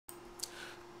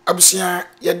abusia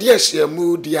ye de ahia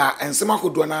mu dia ensema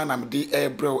kodo na nam de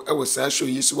ebrew e wo sa show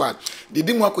yisu a de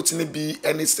di mu akotene bi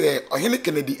ene se ohene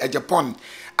Kennedy Japan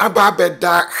aba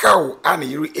beda how an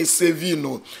yiri esevi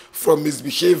no from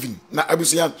misbehaving na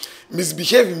abusia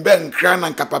misbehaving ben kra na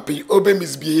nkapapi obe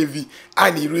misbehaving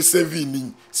an yiri sevi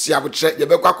ni si abuche ye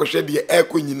bekwa kwhwe de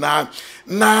ekonyina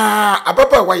na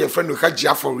ababa wa ye friend no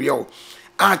Hajia for real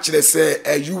a kire se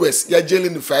US ya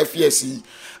jailing 5 years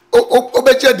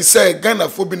obeje di say Ghana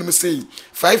for binom say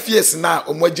 5 years na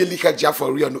omo jeli Hajia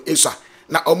for real no esa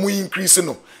na omo increase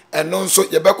no eno nso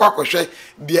ye bekwa akwhwe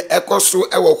de ekoso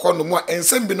ewo kho no mo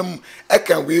ensem binom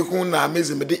ekan we hu na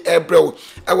amazing de ebrew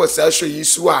ewo sa hwe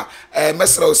yisu a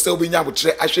mesra o still binya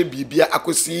botre ahwe bibia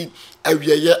akosi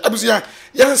awieye abusia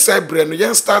yan sa bre no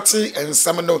yan starting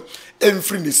ensam no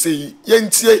emfri ni sei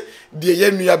yentie de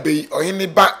yenua bei ohene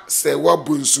ba se wo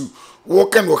bonsu wo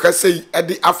kan wo ka sei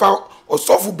ade afa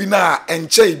osofu bi na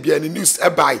enche bia ni news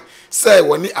ebai say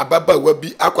woni ababa wa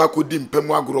bi akwakodi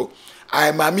mpamu agoro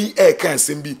ai mami kan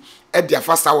sembi e dia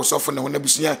fasta osofu ne ho na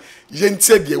busuya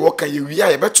yentie de wo kan ye wi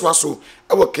a ye beto aso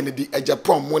e wo Kennedy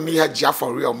Japan mo ni Hajia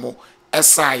for real mo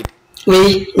aside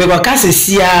we go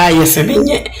kasesia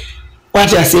yesebenye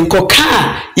what you say ko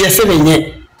ka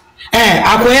yesebenye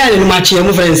akoya ni machi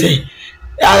mu friends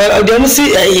dem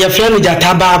si ye friend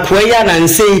Jataba akoya na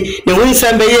nse ne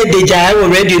wonsam be ye deja e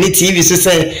radio ni TV so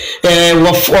say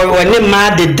wo ne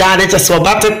ma de dare to so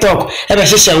ba TikTok e be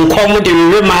hye nkom de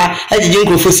we ma agije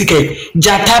nkrofo sike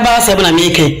Jataba se na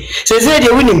meke se de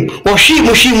wunim wo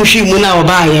hwi mu na wo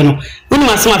ba ye no wunim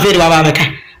asema fe de baba beka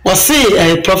wo se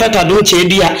prophet adunche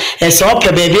bia se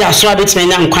opre baby aso abetime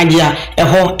nya nkwade a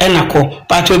eho enako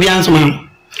pato bia nsoma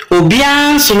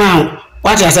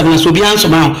what you say na so bia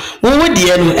nsoma wo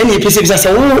die no ene epese bisa se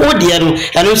wo die no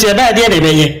eno so e ba de na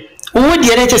beye wo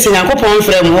die re chese Nyankopon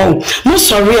frɛ mo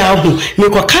sorry a ho me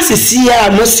ko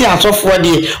kasisia mo si atofo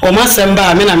de o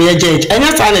masemba me na me judge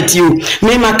enya sanity o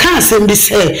me maka asem bi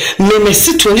se me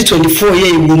si 2024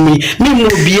 ye ewumi me mo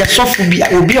bi asofo bi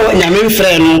obi a nyame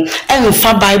mfrɛ no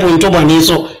enfa bible nto bone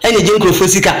so ene je nkrofo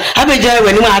sika abeja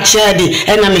wani ma achia de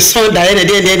ena me son da ye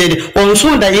de on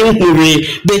so da ye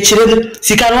nhuri be kire mu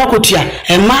sika no akotua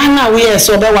e ma na we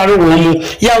so be ware wo mu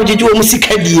ya ogigi wo mu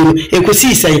sika die no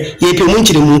ekosi sai ye pe mu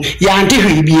nkire mu ya ante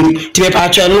hwibiem ti be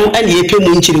paatwa no ene ye pe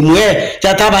mu nkire mu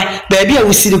Jataba baabi a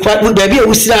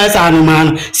wusiri asa anoma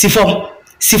no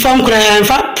sifam kura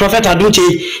enfa prophet adunche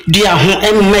dia ho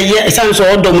emmeye esanso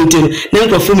odomutem na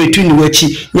nkrofo metu ni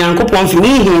wachi Nyankopon fi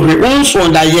wonso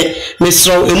da ye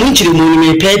mesro emu nkire mu ni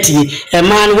me peti e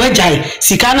ma no wajai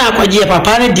sika na akwaje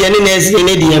papa ne de ne na ezi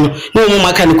ne de no na omo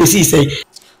maka ne kosi sei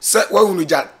se wa hunu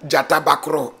Jataba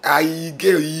kro ai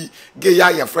ge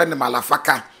ya friend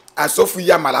malafaka asofu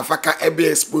ya malafaka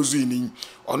ebe expose ni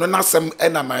ono nasem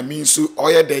ena mami nso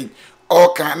oyeden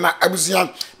oka na abusia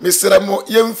mesremo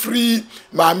yemfri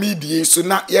mami die so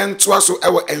na yentoa so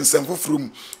ewo ensem fofrum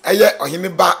eye ohene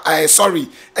ba sorry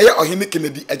eye ohene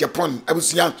Kennedy Japan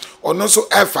abusia ono so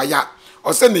efa ya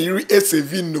ose na yiri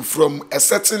ACV no from a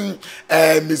certain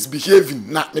misbehaving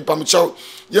na mepamcho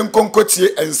yenkonkotie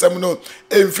ensem no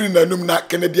emfri nanum na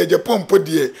Kennedy Japan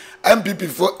podie MPP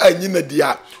for anyi na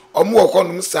dia omo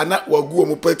wokonum sana wagu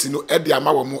omo party no e de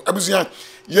ama wo mo abusia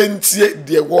yentie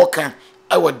de woka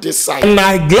our this side. And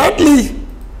I gladly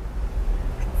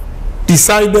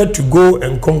decided to go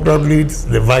and congratulate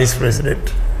the vice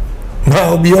president. Now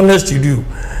I'll be honest with you,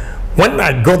 when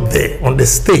I got there on the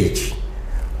stage,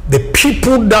 the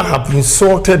people that have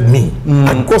insulted me,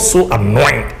 I got so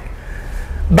annoyed.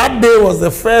 That day was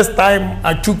the first time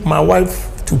I took my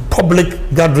wife to public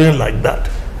gathering like that.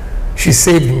 She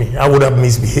saved me. I would have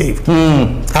misbehaved.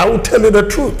 I will tell you the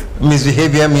truth.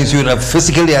 Misbehavior means you would have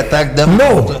physically attacked them?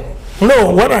 No,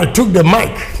 when I took the mic,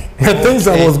 the things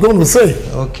I was going to say.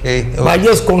 Okay. I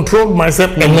just controlled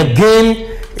myself. And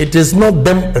again, it is not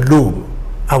them alone.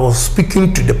 I was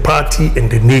speaking to the party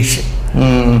and the nation.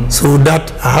 So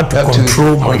that I had to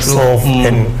control myself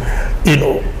and, you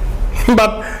know.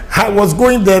 But I was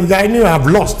going there, I knew I've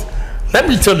lost. Let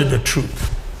me tell you the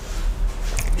truth.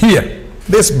 Here,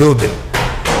 this building,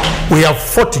 we have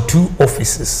 42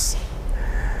 offices.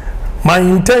 My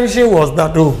intention was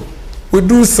that, we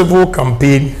do civil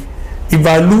campaign. If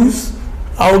I lose,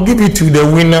 I'll give it to the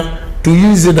winner to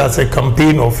use it as a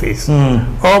campaign office.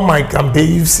 All my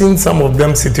campaign, you've seen some of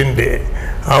them sitting there.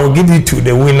 I'll give it to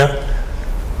the winner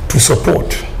to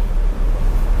support.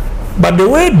 But the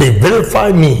way they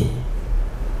verify me,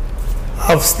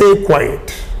 I've stayed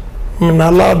quiet. I mean, I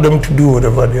allow them to do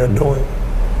whatever they are doing.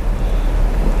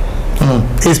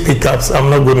 These pickups, I'm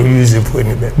not going to use it for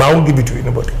anybody, but I won't give it to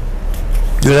anybody.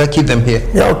 Do I keep them here?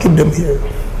 Yeah, I'll keep them here.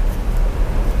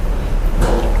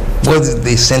 Because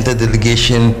they sent a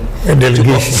delegation. A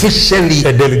delegation. Officially.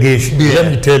 A delegation. Yeah.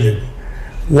 Let me tell you.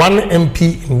 One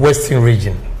MP in Western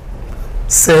Region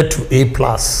said to A+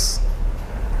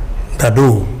 that,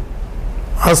 oh,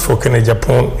 as for Kennedy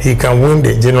Japan, he can win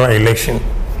the general election,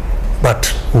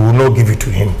 but we will not give it to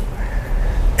him.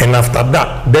 And after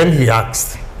that, then he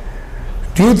asked,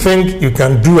 do you think you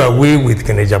can do away with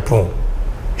Kennedy Japan?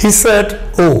 He said,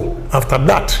 oh, after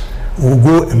that, we'll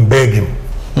go and beg him.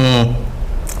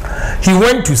 He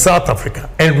went to South Africa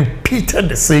and repeated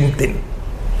the same thing.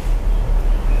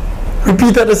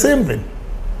 Repeated the same thing.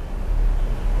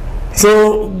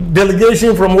 So,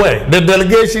 delegation from where? The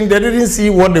delegation, they didn't see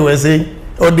what they were saying,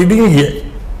 or they didn't hear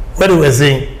what they were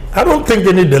saying. I don't think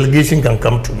any delegation can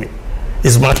come to me.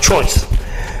 It's my choice.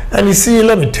 And you see,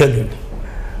 let me tell you,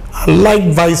 I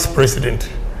like Vice President.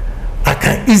 I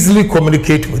can easily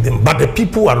communicate with him, but the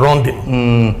people around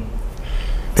him,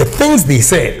 the things they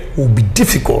said will be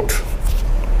difficult.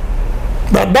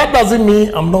 But that doesn't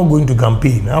mean I'm not going to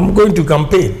campaign. I'm going to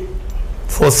campaign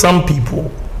for some people.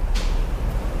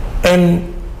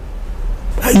 And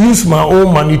I use my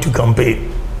own money to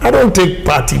campaign. I don't take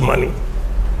party money.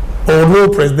 Or no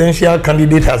presidential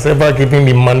candidate has ever given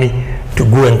me money to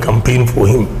go and campaign for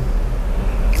him.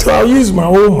 So I'll use my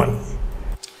own money.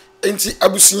 Enti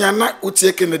abusunyana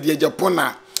utie Kennedy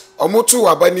Japan omoto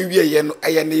wabani wie ye no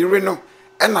eye ne ire no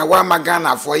na wa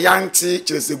magana for yanti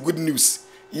chese good news.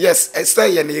 Yes, I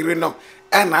say ye ne ire no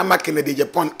na ama Kennedy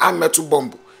Japan ameto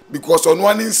bomb because ono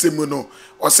ani nsemu no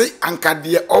o say anka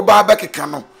de oba abekeka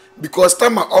no because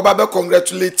time oba be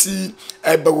congratulate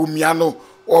Bawumia no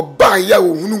oba ya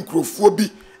wo hunu nkrofo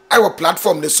bi our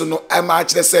platform ne so no ma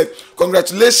akire say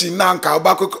congratulations na anka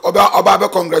oba be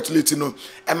congratulate no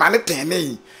ma ne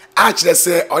tene akire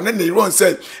say one ne ron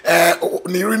say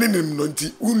ne iri ne nim no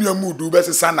nti unua mudu be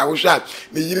sesa na wo hwa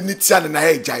ne yiri ne tia na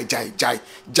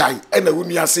jai na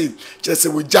unua say kire say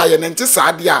wo jai ne nti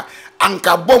saade a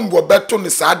anka bombo beto ne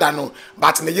saada no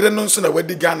but ne yiri no nso na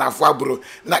wadi Ghana afo aburo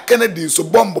na Kennedy so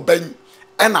bombo ban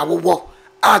na wo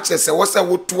akire say wo say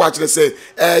wo to akire say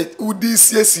udi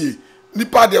siesie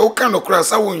nipa de wo kan okra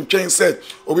sa wo ntwen say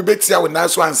obi betia wo na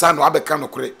so ansa no abeka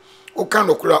nokre wo kan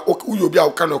okra uyo bi a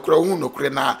wo kan okra hu nokre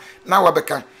na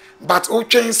wabeka but wo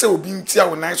twen say obi ntia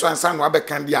wo na so ansa no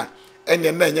abeka dia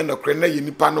enye na enye nokre na ye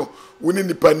nipa no wo ni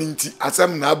nipa ni nti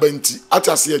asem na aba nti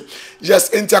atase yes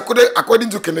enti according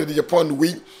to Kennedy Japan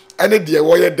we ene de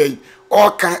wo ye den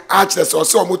all kan akire so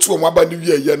so omotu omo aba ni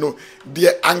wie ye no de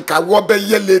anka wo be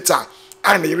ye later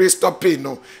and he stop pay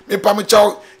no me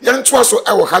pamichaw yanto so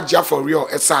e wo Hajia for real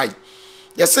aside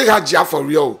you say Hajia for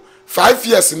real 5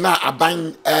 years na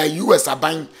aban US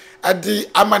aban adi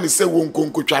amani se wo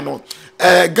nkonkotwa no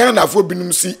Ghana fo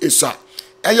binum si esa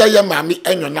ye mami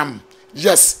enwonam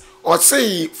yes or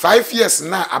say 5 years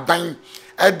na aban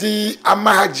adi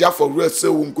ama Hajia for real se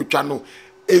wo nkotwa no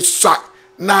esa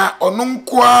na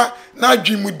ononkoa na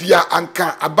adwimudia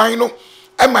anka aban no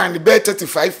emani be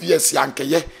 35 years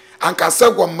yankeye anka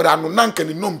segwo mra no nanka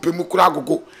ni nompemu kura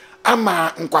agogo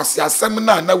ama nkwase asem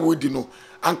na wodi no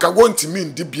anka wontimi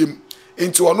ndibiem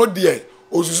enti ono de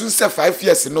ozuzu se 5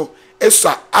 years no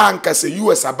eswa anka se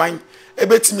US aban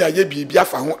ebetimi aye bibia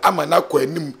fa ho ama na kwa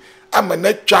anim ama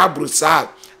na twa abrosa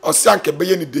ose anka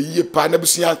beye ni de yie pa na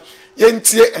busia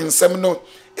yentie ensem no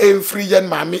emfri yen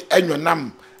maami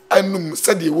enwonam anum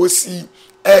se de wosi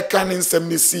kan ensem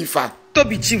ni sifa to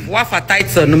be chief wafa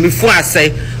title no me fu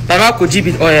asai baba ko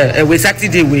jibi we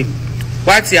Saturday we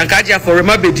what Hajia for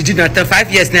remember did na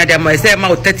 5 years na dem say ma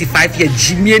 35 years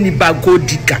jimie ni bago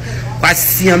dika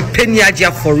kwasiam penny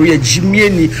Hajia for real jimie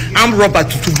ni am robert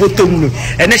to bottom no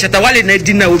ene shata wale na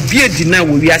di na obi edi na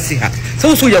wo wiase ha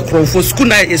so ye krofo school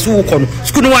na yesu wo kono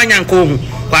school no wanya nko ho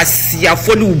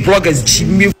kwasiafo ni bloggers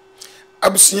jimie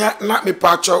abusia na me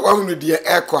pacho wahunu de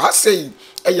eko ha sei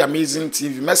amazing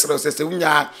TV mesero se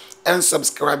wunya and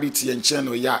subscribe to your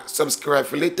channel subscribe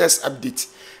for latest update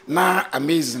na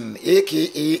amazing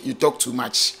aka you talk too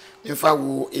much in fact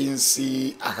we in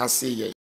see ahase